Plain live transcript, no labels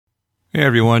Hey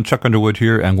everyone, Chuck Underwood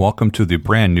here, and welcome to the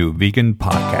brand new Vegan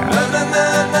Podcast.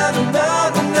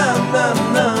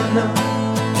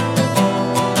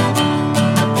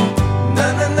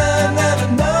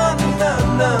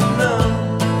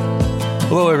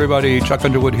 Hello everybody, Chuck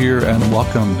Underwood here, and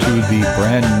welcome to the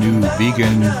brand new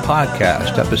Vegan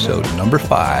Podcast, episode number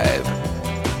 5.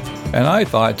 And I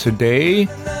thought today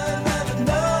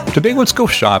let's go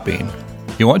shopping.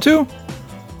 You want to?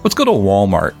 Let's go to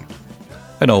Walmart.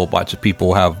 I know lots of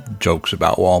people have jokes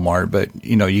about Walmart, but,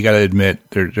 you got to admit,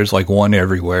 there's like one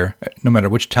everywhere. No matter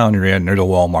which town you're in, there's a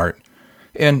Walmart.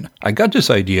 And I got this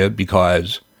idea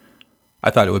because I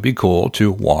thought it would be cool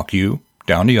to walk you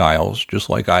down the aisles,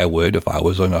 just like I would if I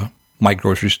was in my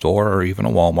grocery store or even a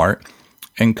Walmart,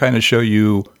 and kind of show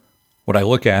you what I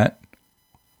look at,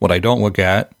 what I don't look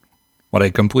at, what I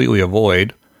completely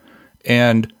avoid.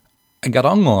 And I got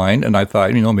online and I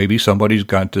thought, maybe somebody's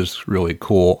got this really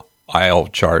cool aisle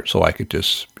chart, so I could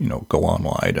just, go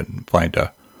online and find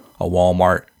a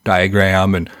Walmart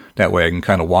diagram, and that way I can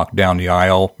kind of walk down the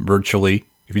aisle virtually,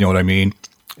 if you know what I mean,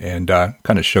 and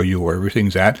kind of show you where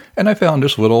everything's at. And I found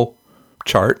this little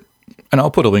chart, and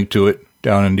I'll put a link to it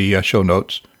down in the show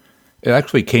notes. It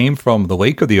actually came from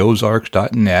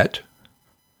thelakeoftheozarks.net.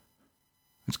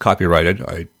 It's copyrighted.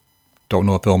 I don't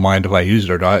know if they'll mind if I use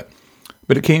it or not,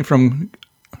 but it came from,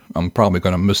 I'm probably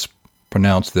going to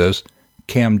mispronounce this,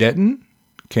 Camden,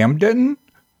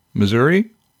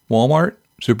 Missouri, Walmart,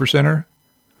 Supercenter.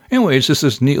 Anyway, it's just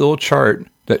this neat little chart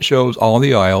that shows all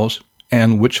the aisles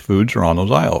and which foods are on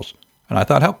those aisles. And I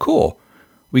thought, how cool.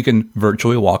 We can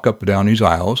virtually walk up and down these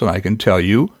aisles, and I can tell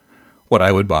you what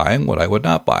I would buy and what I would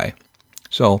not buy.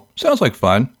 So, sounds like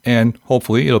fun, and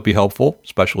hopefully it'll be helpful,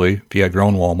 especially if you have your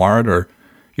own Walmart or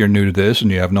you're new to this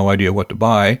and you have no idea what to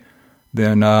buy.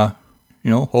 Then,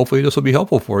 hopefully this will be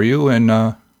helpful for you,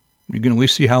 and you can at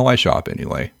least see how I shop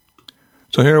anyway.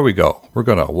 So here we go. We're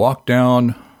going to walk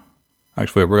down.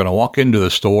 Actually, we're going to walk into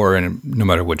the store, and no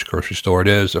matter which grocery store it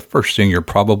is, the first thing you're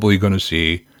probably going to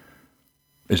see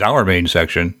is our main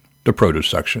section, the produce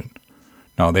section.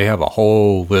 Now, they have a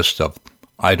whole list of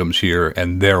items here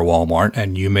in their Walmart,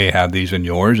 and you may have these in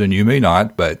yours, and you may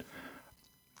not, but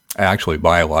I actually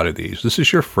buy a lot of these. This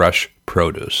is your fresh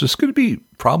produce. This is going to be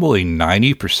probably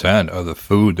 90% of the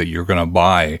food that you're going to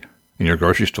buy in your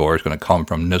grocery store is going to come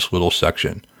from this little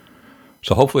section.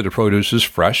 So hopefully the produce is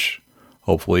fresh.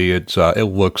 Hopefully it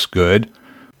looks good.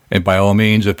 And by all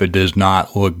means, if it does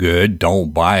not look good,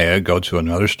 don't buy it. Go to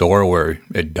another store where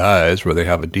it does, where they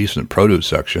have a decent produce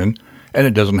section. And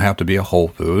it doesn't have to be a Whole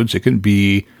Foods. It can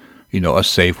be, a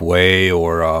Safeway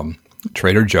or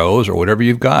Trader Joe's or whatever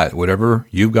you've got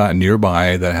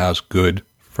nearby that has good,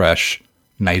 fresh,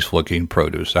 nice-looking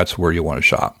produce. That's where you want to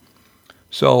shop.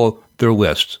 So their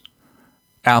list: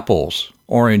 apples,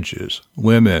 oranges,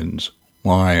 lemons,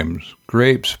 limes,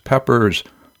 grapes, peppers.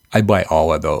 I buy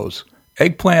all of those.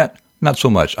 Eggplant, not so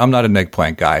much. I'm not an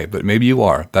eggplant guy, but maybe you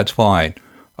are. That's fine.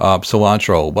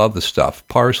 Cilantro, love the stuff.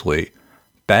 Parsley.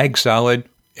 Bag salad,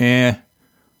 I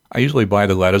usually buy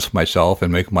the lettuce myself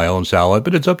and make my own salad,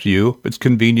 but it's up to you. It's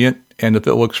convenient, and if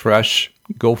it looks fresh,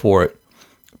 go for it.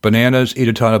 Bananas, eat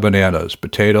a ton of bananas.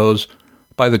 Potatoes,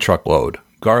 buy the truckload.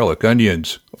 Garlic,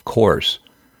 onions, of course.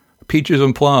 Peaches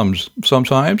and plums,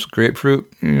 sometimes. Grapefruit,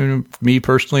 me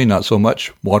personally, not so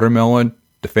much. Watermelon,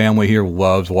 the family here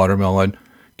loves watermelon.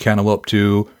 Cantaloupe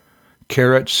too.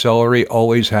 Carrots, celery,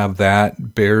 always have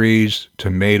that. Berries,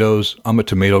 tomatoes. I'm a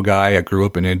tomato guy. I grew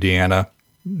up in Indiana.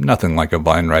 Nothing like a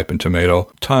vine-ripened tomato.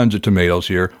 Tons of tomatoes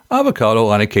here. Avocado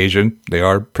on occasion. They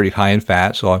are pretty high in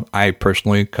fat, so I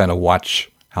personally kind of watch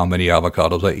how many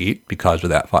avocados I eat because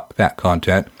of that fat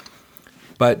content.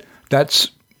 But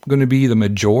that's going to be the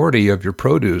majority of your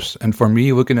produce. And for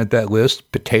me, looking at that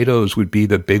list, potatoes would be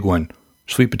the big one.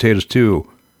 Sweet potatoes too.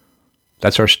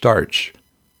 That's our starch.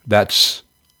 That's,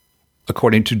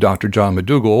 according to Dr. John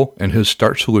McDougall and his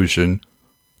starch solution,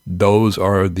 those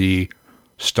are the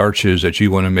starches that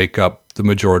you want to make up the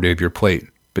majority of your plate.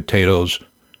 Potatoes.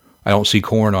 I don't see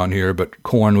corn on here, but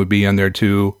corn would be in there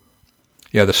too.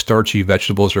 Yeah, the starchy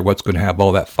vegetables are what's going to have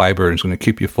all that fiber and it's going to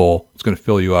keep you full. It's going to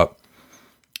fill you up.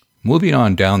 Moving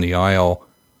on down the aisle,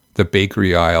 the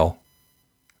bakery aisle,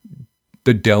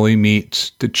 the deli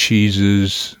meats, the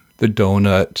cheeses, the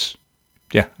donuts.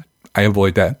 Yeah, I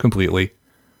avoid that completely.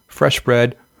 Fresh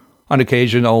bread. On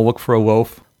occasion, I'll look for a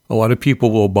loaf. A lot of people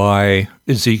will buy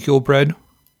Ezekiel bread.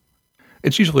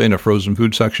 It's usually in a frozen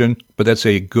food section, but that's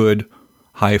a good,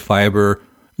 high fiber,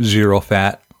 zero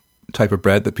fat type of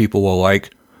bread that people will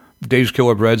like. Dave's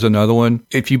Killer Bread's another one.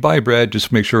 If you buy bread,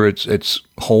 just make sure it's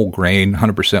whole grain,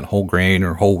 100% whole grain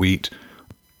or whole wheat.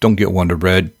 Don't get Wonder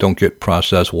Bread. Don't get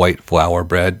processed white flour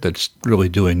bread that's really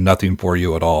doing nothing for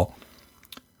you at all.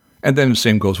 And then the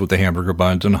same goes with the hamburger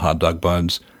buns and hot dog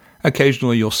buns.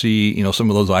 Occasionally you'll see, some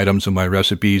of those items in my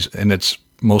recipes, and it's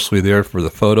mostly there for the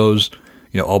photos.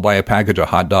 I'll buy a package of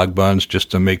hot dog buns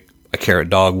just to make a carrot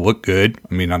dog look good.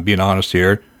 I mean, I'm being honest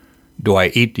here. Do I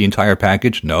eat the entire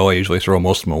package? No, I usually throw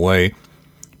most of them away.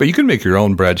 But you can make your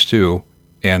own breads too.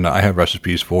 And I have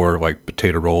recipes for like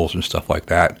potato rolls and stuff like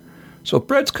that. So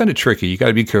bread's kind of tricky. You got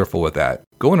to be careful with that.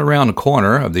 Going around the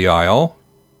corner of the aisle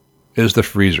is the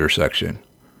freezer section.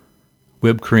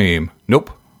 Whipped cream.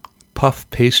 Nope. Puff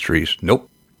pastries. Nope.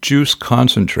 Juice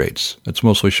concentrates. That's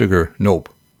mostly sugar. Nope.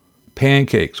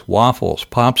 Pancakes, waffles,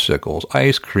 popsicles,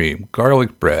 ice cream,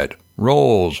 garlic bread,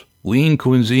 rolls, lean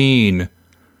cuisine,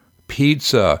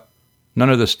 pizza.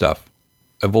 None of this stuff.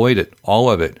 Avoid it.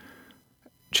 All of it.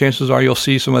 Chances are you'll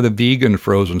see some of the vegan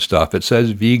frozen stuff. It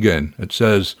says vegan. It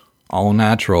says all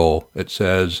natural. It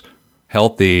says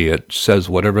healthy. It says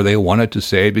whatever they want it to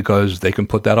say because they can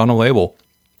put that on a label.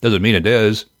 Doesn't mean it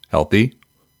is healthy.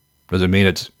 Doesn't mean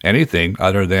it's anything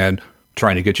other than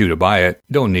trying to get you to buy it.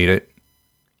 You don't need it.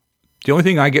 The only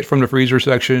thing I get from the freezer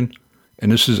section,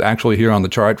 and this is actually here on the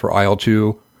chart for aisle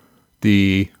 2,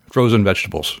 the frozen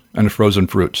vegetables and the frozen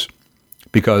fruits.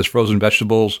 Because frozen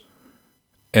vegetables,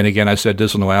 and again, I said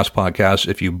this in the last podcast,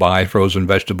 if you buy frozen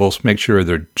vegetables, make sure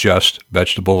they're just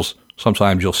vegetables.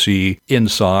 Sometimes you'll see in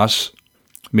sauce,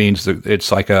 means that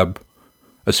it's like a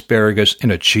asparagus in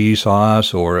a cheese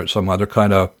sauce or some other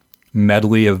kind of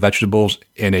medley of vegetables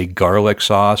in a garlic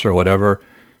sauce or whatever.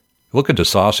 Look at the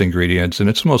sauce ingredients, and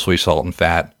it's mostly salt and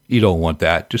fat. You don't want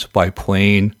that. Just buy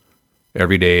plain,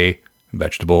 everyday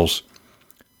vegetables,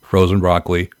 frozen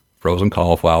broccoli, frozen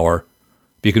cauliflower.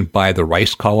 You can buy the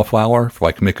rice cauliflower for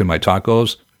like making my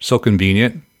tacos. So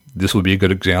convenient. This would be a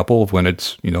good example of when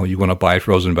it's, you want to buy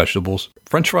frozen vegetables.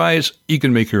 French fries, you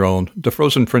can make your own. The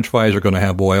frozen French fries are going to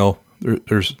have oil. They're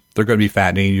going to be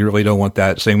fattening. You really don't want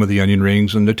that. Same with the onion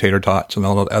rings and the tater tots and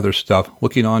all that other stuff.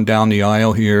 Looking on down the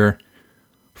aisle here,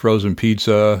 frozen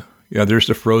pizza. Yeah, there's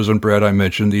the frozen bread I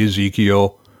mentioned, the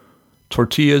Ezekiel.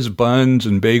 Tortillas, buns,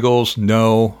 and bagels.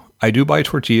 No. I do buy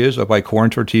tortillas. I buy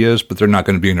corn tortillas, but they're not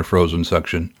going to be in the frozen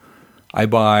section. I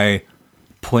buy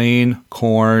plain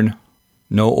corn,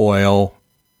 no oil.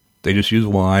 They just use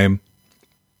lime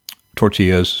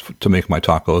tortillas to make my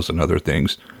tacos and other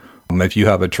things. If you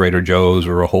have a Trader Joe's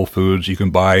or a Whole Foods, you can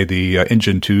buy the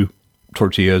Engine 2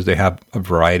 tortillas. They have a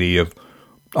variety of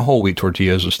whole wheat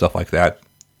tortillas and stuff like that.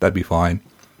 That'd be fine.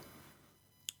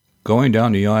 Going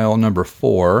down the aisle, number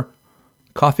 4,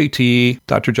 coffee, tea.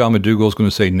 Dr. John McDougall is going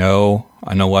to say no.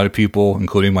 I know a lot of people,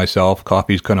 including myself,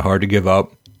 coffee is kind of hard to give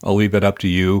up. I'll leave it up to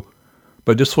you.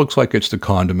 But this looks like it's the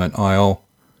condiment aisle.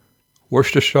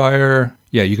 Worcestershire.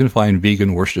 Yeah, you can find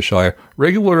vegan Worcestershire.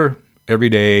 Regular,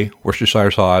 everyday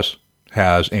Worcestershire sauce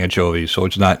has anchovies, so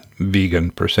it's not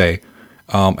vegan per se.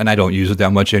 And I don't use it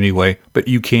that much anyway. But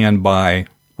you can buy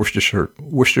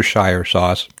Worcestershire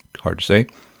sauce, hard to say,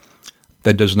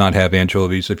 that does not have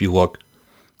anchovies. If you look,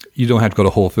 you don't have to go to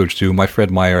Whole Foods too. My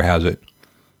Fred Meyer has it.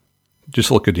 Just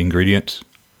look at the ingredients.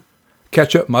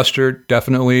 Ketchup, mustard,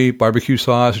 definitely. Barbecue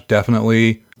sauce,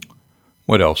 definitely.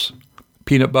 What else?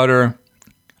 Peanut butter.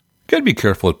 Gotta be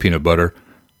careful with peanut butter.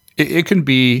 It can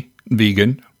be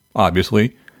vegan,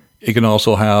 obviously. It can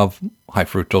also have high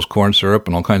fructose corn syrup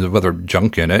and all kinds of other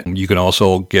junk in it. You can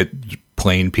also get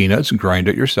plain peanuts and grind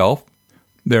it yourself.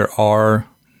 There are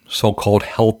so-called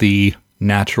healthy,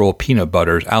 natural peanut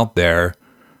butters out there.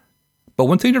 But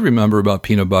one thing to remember about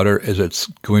peanut butter is it's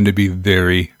going to be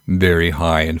very, very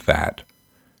high in fat.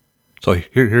 So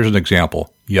here's an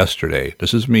example. Yesterday,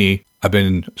 this is me. I've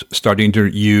been starting to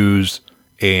use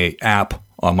an app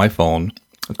on my phone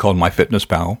called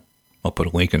MyFitnessPal. I'll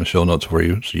put a link in the show notes for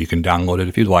you so you can download it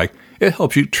if you'd like. It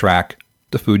helps you track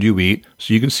the food you eat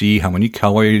so you can see how many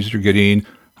calories you're getting,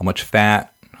 how much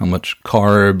fat, how much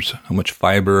carbs, how much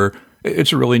fiber.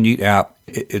 It's a really neat app.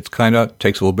 It kind of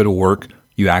takes a little bit of work.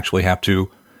 You actually have to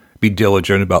be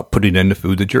diligent about putting in the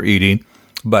food that you're eating.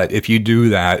 But if you do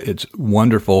that, it's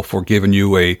wonderful for giving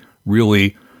you a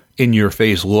really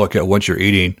in-your-face look at what you're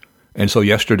eating. And so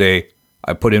yesterday,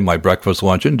 I put in my breakfast,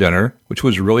 lunch, and dinner, which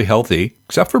was really healthy,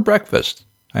 except for breakfast.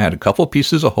 I had a couple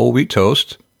pieces of whole wheat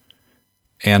toast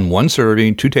and 1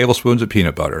 serving, 2 tablespoons of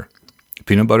peanut butter.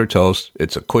 Peanut butter toast.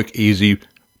 It's a quick, easy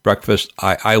breakfast.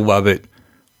 I love it.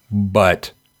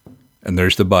 But, and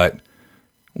there's the but,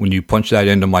 when you punch that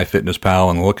into MyFitnessPal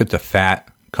and look at the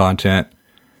fat content,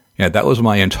 yeah, that was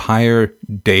my entire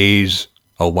day's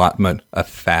allotment of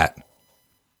fat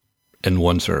in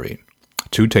 1 serving.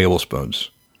 2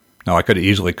 tablespoons. Now, I could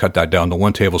easily cut that down to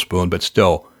 1 tablespoon, but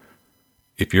still,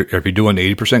 If you're doing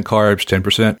 80% carbs,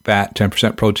 10% fat,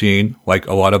 10% protein, like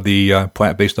a lot of the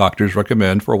plant-based doctors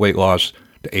recommend for weight loss,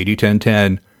 the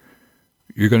 80-10-10,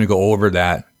 you're going to go over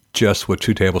that just with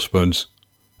 2 tablespoons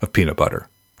of peanut butter.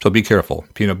 So be careful.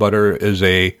 Peanut butter is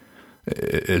a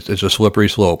slippery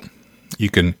slope. You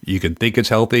can think it's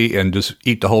healthy and just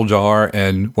eat the whole jar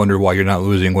and wonder why you're not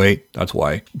losing weight. That's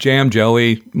why. Jam,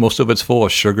 jelly, most of it's full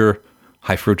of sugar,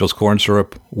 high fructose corn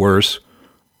syrup, worse.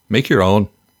 Make your own.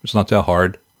 It's not that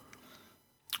hard.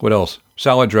 What else?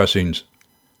 Salad dressings.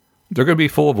 They're going to be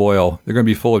full of oil. They're going to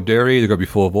be full of dairy. They're going to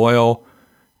be full of oil.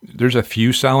 There's a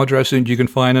few salad dressings you can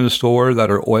find in the store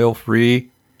that are oil-free.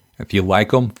 If you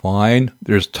like them, fine.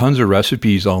 There's tons of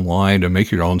recipes online to make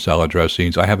your own salad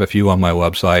dressings. I have a few on my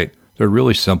website. They're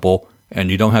really simple, and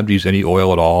you don't have to use any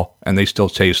oil at all, and they still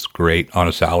taste great on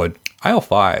a salad. Aisle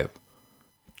 5.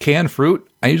 Canned fruit.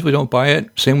 I usually don't buy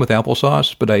it. Same with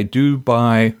applesauce, but I do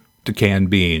buy the canned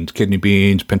beans. Kidney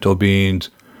beans, pinto beans,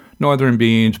 northern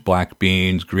beans, black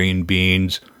beans, green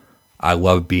beans. I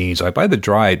love beans. I buy the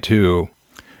dried, too.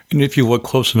 And if you look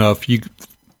close enough, you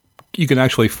can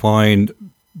actually find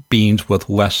beans with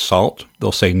less salt.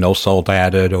 They'll say no salt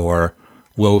added or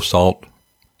low salt.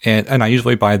 And I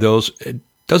usually buy those. It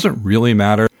doesn't really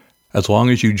matter as long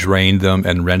as you drain them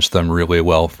and rinse them really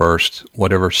well first.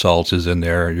 Whatever salt is in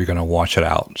there, you're going to wash it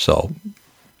out. So,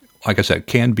 like I said,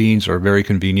 canned beans are very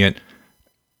convenient.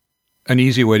 An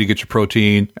easy way to get your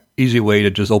protein, easy way to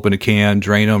just open a can,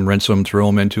 drain them, rinse them, throw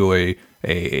them into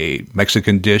a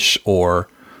Mexican dish or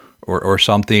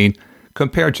something,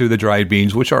 compared to the dried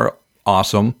beans, which are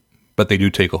awesome, but they do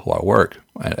take a lot of work.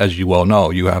 As you well know,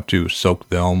 you have to soak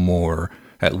them or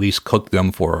at least cook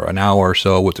them for an hour or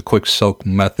so with the quick soak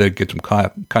method, get them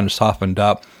kind of softened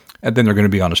up, and then they're going to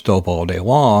be on a stove all day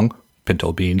long,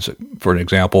 pinto beans, for an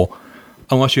example,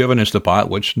 unless you have an Instapot,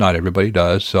 which not everybody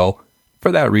does. So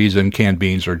for that reason, canned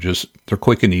beans they're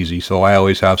quick and easy, so I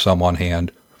always have some on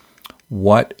hand.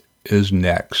 What is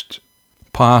next?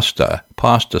 Pasta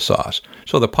sauce.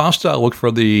 So the pasta, look for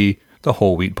the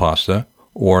whole wheat pasta,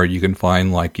 or you can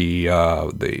find like the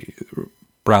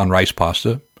brown rice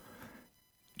pasta.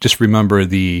 Just remember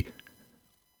the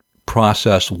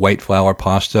processed white flour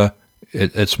pasta.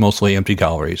 It's mostly empty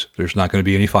calories. There's not going to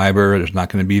be any fiber. There's not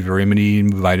going to be very many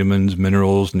vitamins,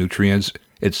 minerals, nutrients.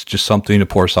 It's just something to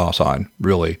pour sauce on,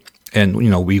 really. And,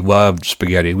 we loved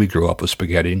spaghetti. We grew up with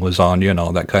spaghetti and lasagna and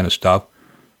all that kind of stuff.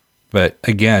 But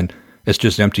again, it's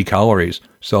just empty calories.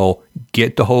 So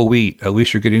get the whole wheat. At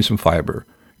least you're getting some fiber.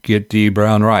 Get the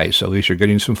brown rice. At least you're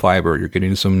getting some fiber. You're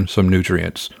getting some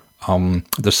nutrients.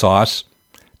 The sauce,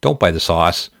 don't buy the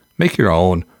sauce. Make your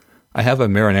own. I have a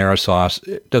marinara sauce.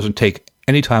 It doesn't take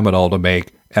any time at all to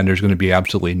make, and there's going to be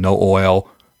absolutely no oil,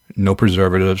 no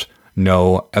preservatives,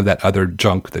 no of that other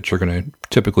junk that you're going to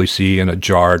typically see in a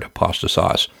jarred pasta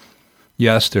sauce.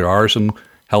 Yes, there are some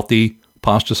healthy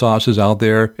pasta sauces out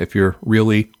there if you're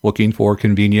really looking for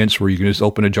convenience where you can just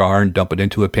open a jar and dump it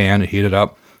into a pan and heat it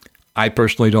up. I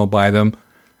personally don't buy them,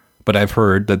 but I've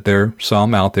heard that there are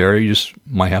some out there. You just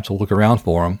might have to look around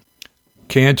for them.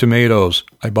 Canned tomatoes.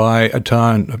 I buy a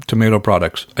ton of tomato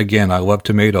products. Again, I love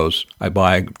tomatoes. I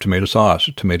buy tomato sauce,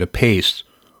 tomato paste,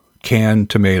 canned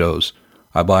tomatoes.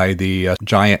 I buy the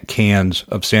giant cans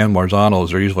of San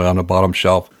Marzanos. They're usually on the bottom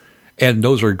shelf. And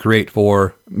those are great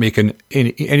for making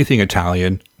anything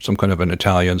Italian, some kind of an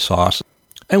Italian sauce.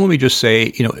 And let me just say,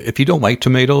 if you don't like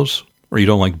tomatoes, or you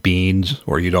don't like beans,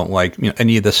 or you don't like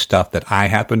any of the stuff that I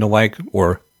happen to like,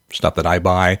 or stuff that I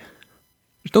buy,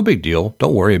 it's no big deal.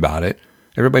 Don't worry about it.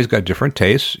 Everybody's got different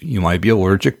tastes. You might be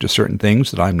allergic to certain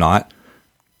things that I'm not.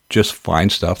 Just find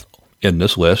stuff in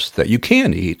this list that you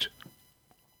can eat.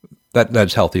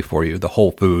 That's healthy for you, the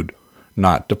whole food,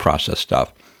 not the processed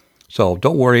stuff. So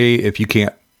don't worry if you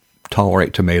can't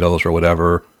tolerate tomatoes or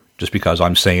whatever. Just because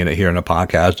I'm saying it here in a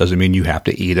podcast doesn't mean you have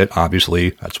to eat it.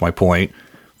 Obviously, that's my point.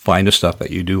 Find the stuff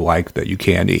that you do like that you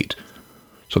can eat.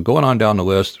 So going on down the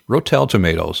list, Rotel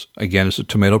tomatoes. Again, it's a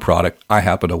tomato product. I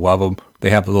happen to love them. They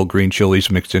have the little green chilies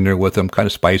mixed in there with them, kind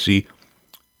of spicy.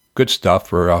 Good stuff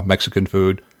for Mexican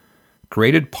food.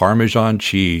 Grated Parmesan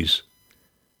cheese.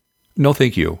 No,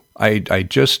 thank you. I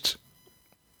just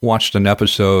watched an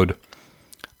episode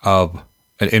of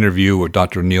an interview with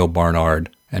Dr. Neil Barnard,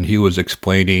 and he was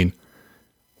explaining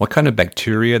what kind of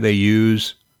bacteria they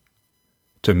use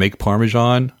to make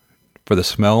Parmesan for the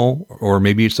smell, or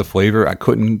maybe it's the flavor. I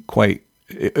couldn't quite,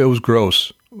 it was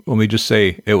gross. Let me just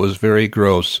say, it was very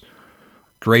gross.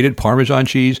 Grated Parmesan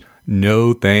cheese?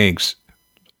 No thanks.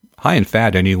 High in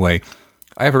fat anyway.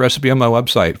 I have a recipe on my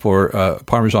website for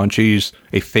Parmesan cheese,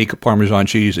 a fake Parmesan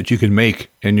cheese that you can make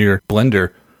in your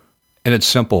blender, and it's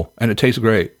simple, and it tastes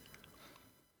great.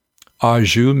 Au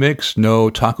jus mix, no.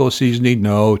 Taco seasoning,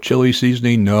 no. Chili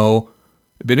seasoning, no.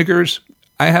 Vinegars,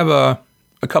 I have a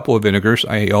couple of vinegars.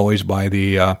 I always buy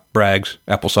the Bragg's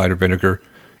apple cider vinegar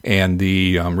and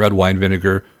the red wine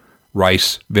vinegar,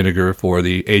 rice vinegar for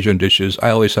the Asian dishes. I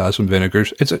always have some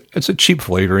vinegars. It's a cheap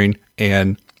flavoring,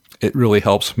 and it really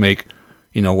helps make,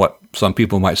 what some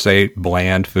people might say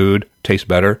bland food taste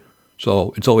better.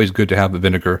 So it's always good to have a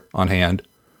vinegar on hand.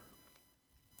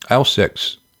 Aisle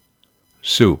 6,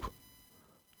 soup.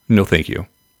 No, thank you.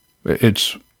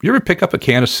 You ever pick up a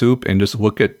can of soup and just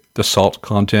look at the salt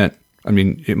content? I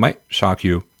mean, it might shock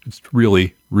you. It's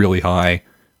really, really high,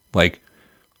 like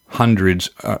hundreds,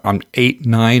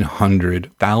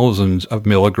 900 thousands of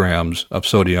milligrams of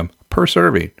sodium per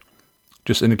serving,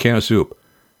 just in a can of soup.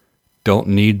 Don't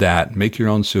need that. Make your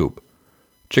own soup.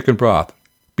 Chicken broth,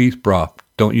 beef broth,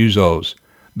 don't use those.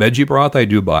 Veggie broth I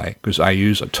do buy because I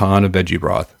use a ton of veggie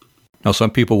broth. Now,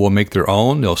 some people will make their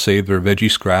own. They'll save their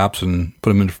veggie scraps and put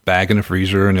them in a bag in the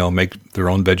freezer, and they'll make their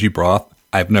own veggie broth.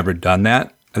 I've never done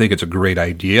that. I think it's a great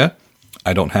idea.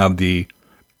 I don't have the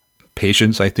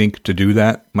patience, I think, to do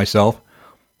that myself.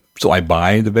 So I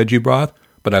buy the veggie broth,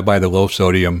 but I buy the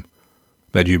low-sodium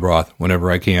veggie broth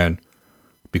whenever I can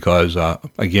because,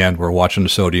 again, we're watching the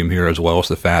sodium here as well as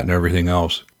the fat and everything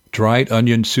else. Dried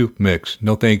onion soup mix,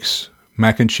 no thanks.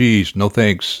 Mac and cheese, no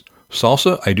thanks.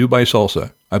 Salsa, I do buy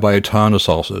salsa. I buy a ton of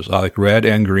salsas. I like red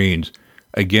and greens.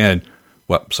 Again,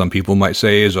 what some people might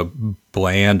say is a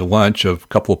bland lunch of a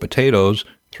couple of potatoes.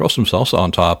 Throw some salsa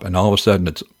on top, and all of a sudden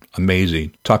it's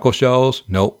amazing. Taco shells,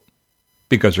 nope,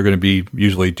 because they're going to be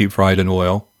usually deep fried in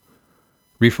oil.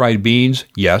 Refried beans,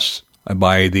 yes. I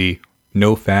buy the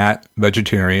no-fat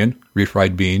vegetarian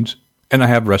refried beans, and I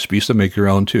have recipes to make your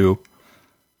own too.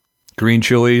 Green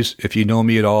chilies, if you know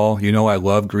me at all, you know I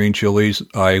love green chilies.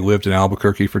 I lived in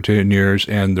Albuquerque for 10 years,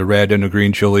 and the red and the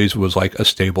green chilies was like a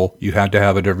staple. You had to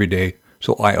have it every day.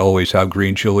 So I always have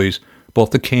green chilies,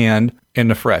 both the canned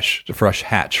and the fresh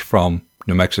hatch from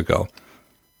New Mexico.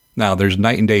 Now, there's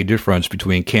night and day difference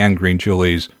between canned green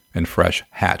chilies and fresh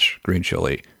hatch green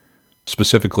chili,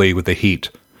 specifically with the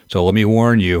heat. So let me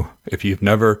warn you, if you've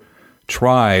never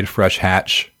tried fresh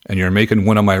hatch and you're making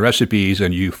one of my recipes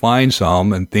and you find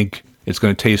some and think it's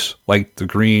going to taste like the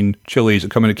green chilies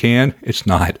that come in a can, it's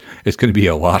not. It's going to be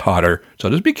a lot hotter. So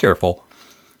just be careful.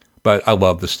 But I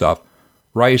love this stuff.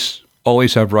 Rice,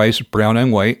 always have rice, brown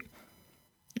and white.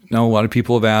 Now, a lot of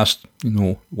people have asked,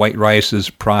 white rice is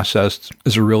processed.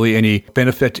 Is there really any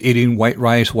benefit to eating white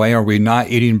rice? Why are we not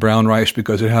eating brown rice?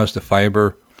 Because it has the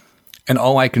fiber. And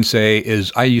all I can say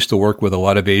is I used to work with a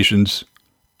lot of Asians,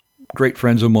 great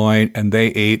friends of mine, and they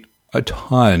ate a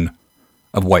ton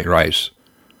of white rice.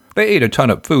 They ate a ton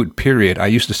of food, period. I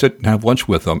used to sit and have lunch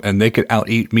with them, and they could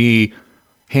out-eat me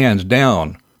hands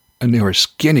down. And they were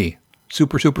skinny,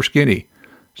 super, super skinny.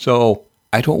 So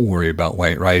I don't worry about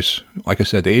white rice. Like I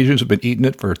said, the Asians have been eating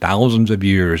it for thousands of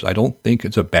years. I don't think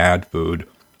it's a bad food.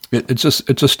 It's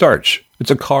a starch.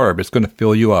 It's a carb. It's going to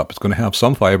fill you up. It's going to have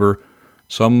some fiber,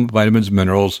 some vitamins,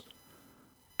 minerals.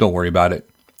 Don't worry about it.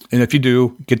 And if you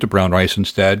do, get the brown rice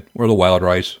instead, or the wild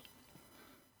rice.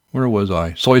 Where was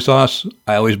I? Soy sauce.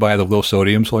 I always buy the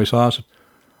low-sodium soy sauce.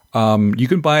 You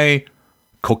can buy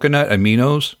coconut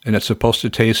aminos, and it's supposed to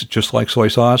taste just like soy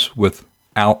sauce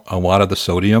without a lot of the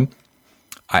sodium.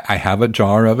 I have a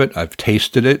jar of it. I've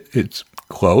tasted it. It's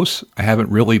close. I haven't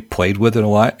really played with it a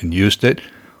lot and used it.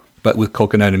 But with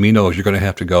coconut aminos, you're going to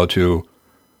have to go to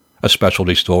a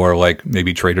specialty store like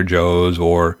maybe Trader Joe's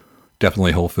or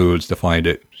definitely Whole Foods to find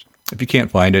it. If you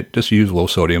can't find it, just use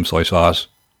low-sodium soy sauce.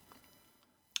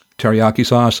 Teriyaki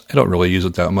sauce, I don't really use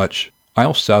it that much.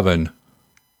 Aisle 7.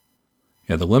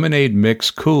 Yeah, the lemonade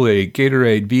mix, Kool-Aid,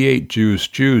 Gatorade, V8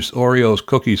 juice, Oreos,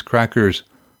 cookies, crackers.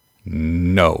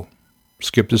 No.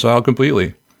 Skip this aisle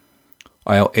completely.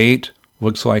 Aisle 8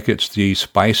 looks like it's the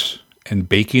spice and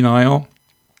baking aisle.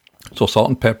 So salt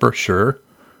and pepper, sure.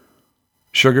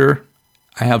 Sugar,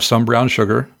 I have some brown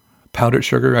sugar. Powdered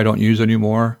sugar, I don't use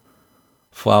anymore.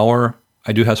 Flour,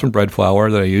 I do have some bread flour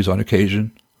that I use on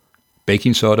occasion.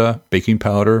 Baking soda, baking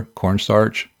powder,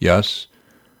 cornstarch, yes.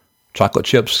 Chocolate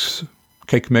chips,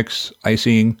 cake mix,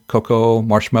 icing, cocoa,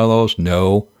 marshmallows,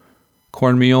 no.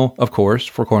 Cornmeal, of course,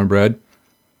 for cornbread.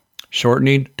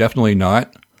 Shortening, definitely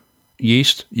not.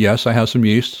 Yeast, yes, I have some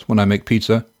yeast when I make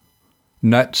pizza.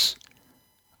 Nuts,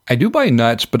 I do buy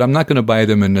nuts, but I'm not going to buy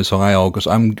them in this aisle because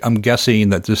I'm guessing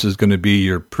that this is going to be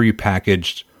your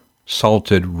prepackaged,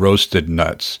 salted, roasted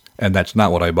nuts, and that's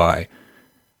not what I buy.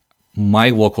 My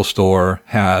local store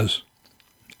has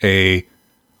a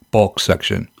bulk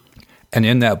section, and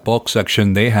in that bulk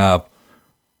section, they have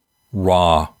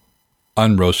raw,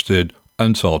 unroasted,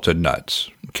 unsalted nuts,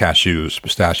 cashews,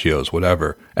 pistachios,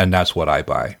 whatever, and that's what I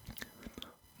buy.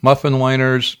 Muffin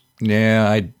liners, yeah,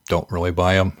 I don't really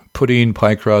buy them. Pudding,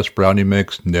 pie crust, brownie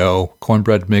mix, no.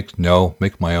 Cornbread mix, no.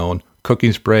 Make my own.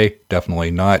 Cooking spray,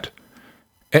 definitely not.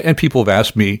 And people have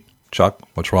asked me, Chuck,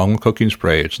 what's wrong with cooking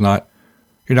spray?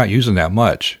 You're not using that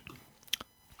much.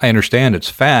 I understand it's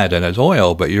fat and it's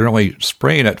oil, but you're only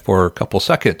spraying it for a couple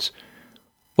seconds.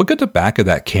 Look at the back of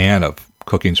that can of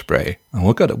cooking spray and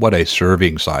look at what a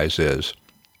serving size is.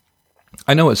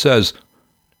 I know it says,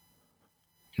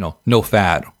 no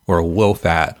fat or low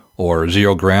fat or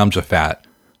 0 grams of fat.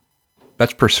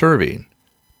 That's per serving.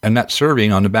 And that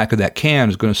serving on the back of that can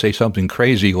is going to say something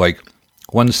crazy like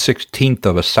 1/16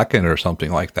 of a second or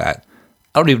something like that.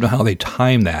 I don't even know how they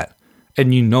time that.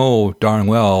 And you know darn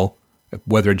well,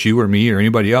 whether it's you or me or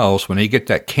anybody else, when they get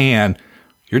that can,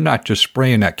 you're not just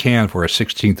spraying that can for a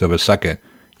 1/16 of a second.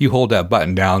 You hold that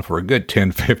button down for a good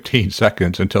 10, 15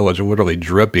 seconds until it's literally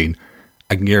dripping.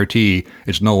 I can guarantee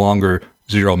it's no longer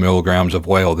 0 milligrams of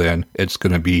oil then. It's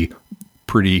going to be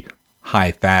pretty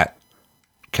high fat,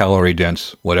 calorie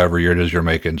dense, whatever it is you're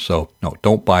making. So no,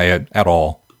 don't buy it at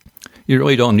all. You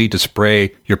really don't need to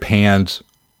spray your pans,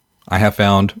 I have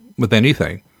found, with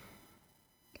anything.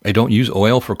 I don't use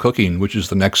oil for cooking, which is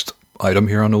the next item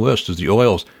here on the list, is the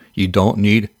oils. You don't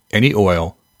need any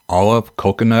oil. Olive,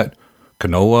 coconut,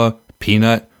 canola,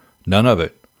 peanut, none of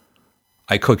it.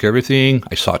 I cook everything.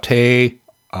 I saute.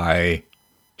 I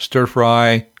stir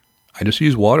fry. I just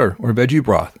use water or veggie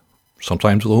broth.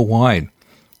 Sometimes a little wine.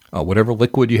 Whatever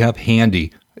liquid you have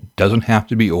handy. It doesn't have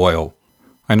to be oil.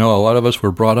 I know a lot of us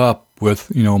were brought up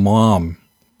with, mom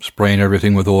spraying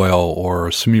everything with oil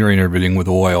or smearing everything with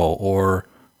oil or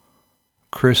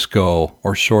Crisco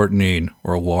or shortening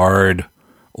or lard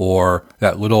or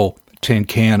that little tin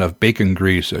can of bacon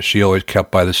grease that she always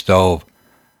kept by the stove.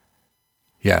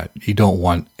 Yeah, you don't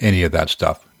want any of that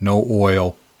stuff. No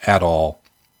oil at all.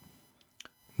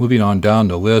 Moving on down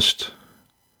the list.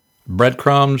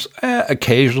 Breadcrumbs.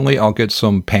 Occasionally I'll get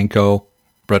some panko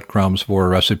breadcrumbs for a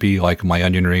recipe like my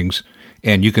onion rings.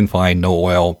 And you can find no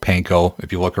oil panko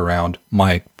if you look around.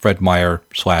 My Fred Meyer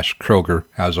 / Kroger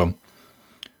has them.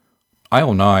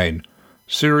 Aisle 9.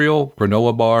 Cereal,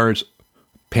 granola bars,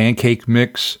 pancake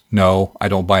mix. No, I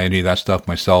don't buy any of that stuff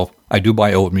myself. I do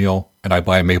buy oatmeal and I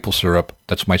buy maple syrup.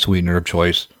 That's my sweetener of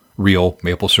choice. Real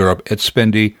maple syrup. It's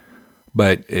spendy,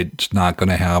 but it's not going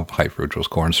to have high fructose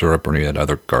corn syrup or any of that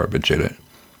other garbage in it.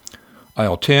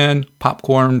 Aisle 10.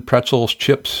 Popcorn, pretzels,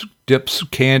 chips, dips,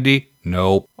 candy.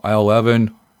 Nope. Aisle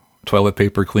 11. Toilet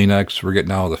paper, Kleenex. We're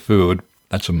getting out of the food.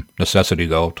 That's a necessity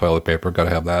though. Toilet paper, got to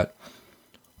have that.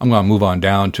 I'm going to move on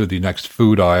down to the next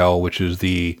food aisle, which is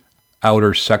the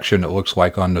outer section it looks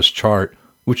like on this chart,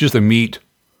 which is the meat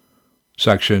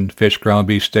section. Fish, ground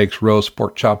beef, steaks, roast,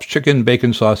 pork chops, chicken,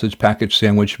 bacon, sausage, packaged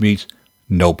sandwich meats.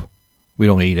 Nope. We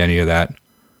don't eat any of that.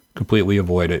 Completely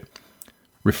avoid it.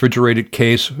 Refrigerated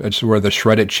case, that's where the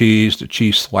shredded cheese, the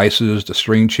cheese slices, the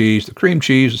string cheese, the cream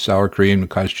cheese, the sour cream, the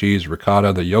cottage cheese,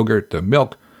 ricotta, the yogurt, the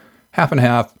milk, half and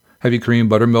half, heavy cream,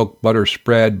 buttermilk, butter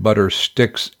spread, butter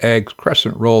sticks, eggs,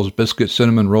 crescent rolls, biscuits,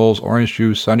 cinnamon rolls, orange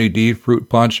juice, Sunny D, fruit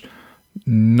punch.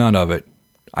 None of it.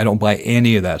 I don't buy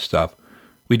any of that stuff.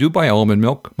 We do buy almond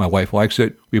milk. My wife likes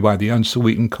it. We buy the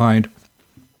unsweetened kind.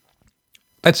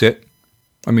 That's it.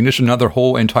 I mean, there's another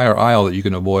whole entire aisle that you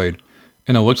can avoid.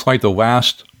 And it looks like the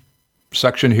last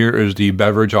section here is the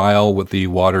beverage aisle with the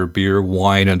water, beer,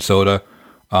 wine, and soda.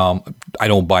 I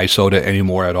don't buy soda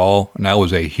anymore at all. And I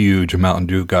was a huge Mountain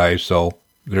Dew guy, so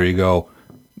there you go.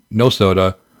 No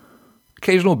soda.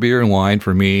 Occasional beer and wine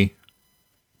for me.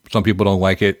 Some people don't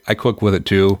like it. I cook with it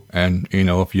too. And,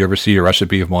 if you ever see a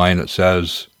recipe of mine that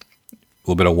says a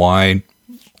little bit of wine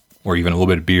or even a little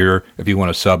bit of beer, if you want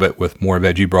to sub it with more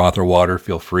veggie broth or water,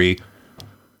 feel free.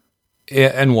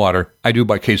 And water. I do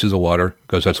buy cases of water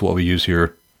because that's what we use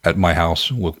here at my house.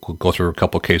 We'll go through a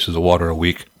couple cases of water a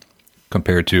week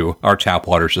compared to our tap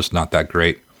water is just not that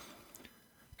great.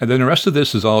 And then the rest of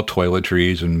this is all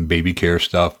toiletries and baby care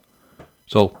stuff.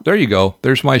 So there you go.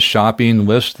 There's my shopping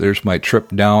list. There's my trip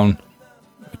down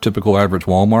a typical average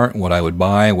Walmart, what I would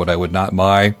buy, what I would not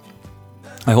buy.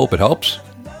 I hope it helps.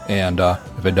 And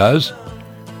if it does,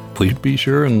 please be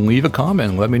sure and leave a comment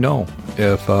and let me know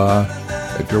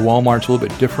if your Walmart's a little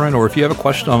bit different, or if you have a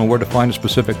question on where to find a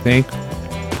specific thing,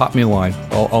 pop me a line.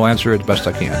 I'll answer it the best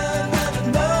I can.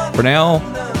 For now,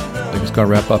 I think it's going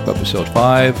to wrap up episode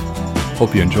 5.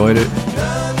 Hope you enjoyed it.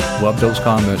 Love those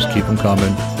comments. Keep them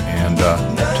coming. And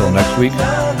until next week,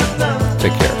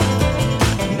 take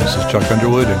care. This is Chuck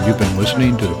Underwood, and you've been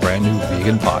listening to the Brand New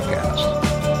Vegan Podcast.